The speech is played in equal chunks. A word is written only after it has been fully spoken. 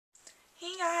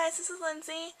guys, this is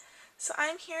Lindsay. So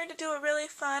I'm here to do a really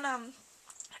fun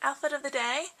outfit of the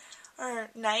day, or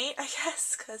night I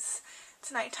guess, because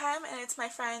it's nighttime and it's my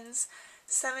friend's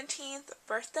 17th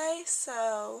birthday,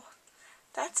 so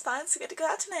that's fun. So we get to go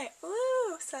out tonight.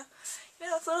 Woo! So,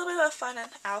 it's a little bit of a fun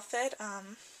outfit.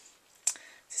 You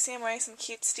see I'm wearing some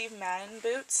cute Steve Madden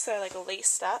boots. They're like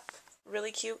laced up,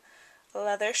 really cute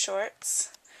leather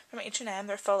shorts from H&M.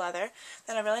 They're faux leather.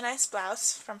 Then a really nice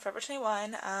blouse from Forever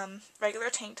 21, regular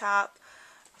tank top.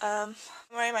 I'm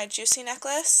wearing my Juicy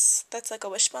necklace. That's like a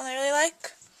wishbone I really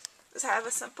like. Just have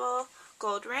a simple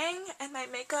gold ring, and my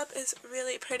makeup is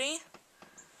really pretty.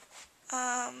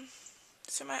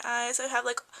 So my eyes, I have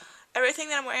like everything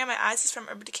that I'm wearing on my eyes is from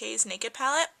Urban Decay's Naked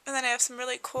palette, and then I have some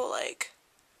really cool like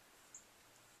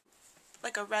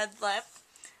a red lip,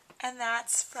 and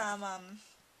that's from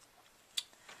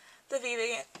the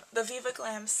Viva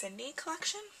Glam Cindy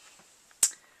collection.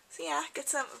 So yeah, get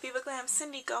some Viva Glam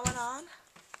Cindy going on,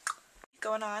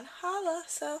 holla.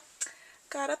 So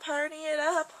gotta party it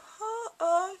up.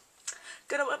 Oh,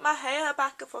 gonna whip my hair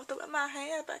back and forth, whip my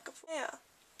hair back and forth. Yeah,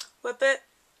 whip it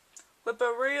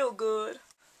real good.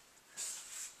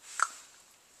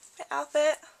 My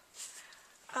outfit.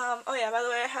 Oh yeah, by the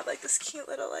way, I have like this cute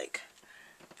little like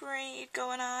braid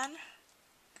going on.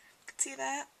 You can see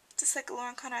that, just like a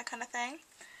Lauren Conrad kind of thing.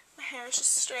 My hair is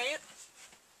just straight,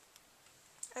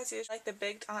 as usual, like the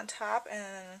big on top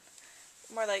and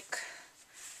more like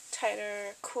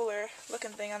tighter, cooler looking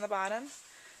thing on the bottom.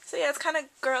 So yeah, it's kind of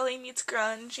girly meets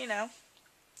grunge,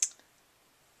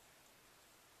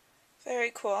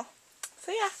 Very cool.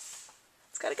 So yeah,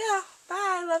 let's gotta go.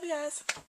 Bye, love you guys.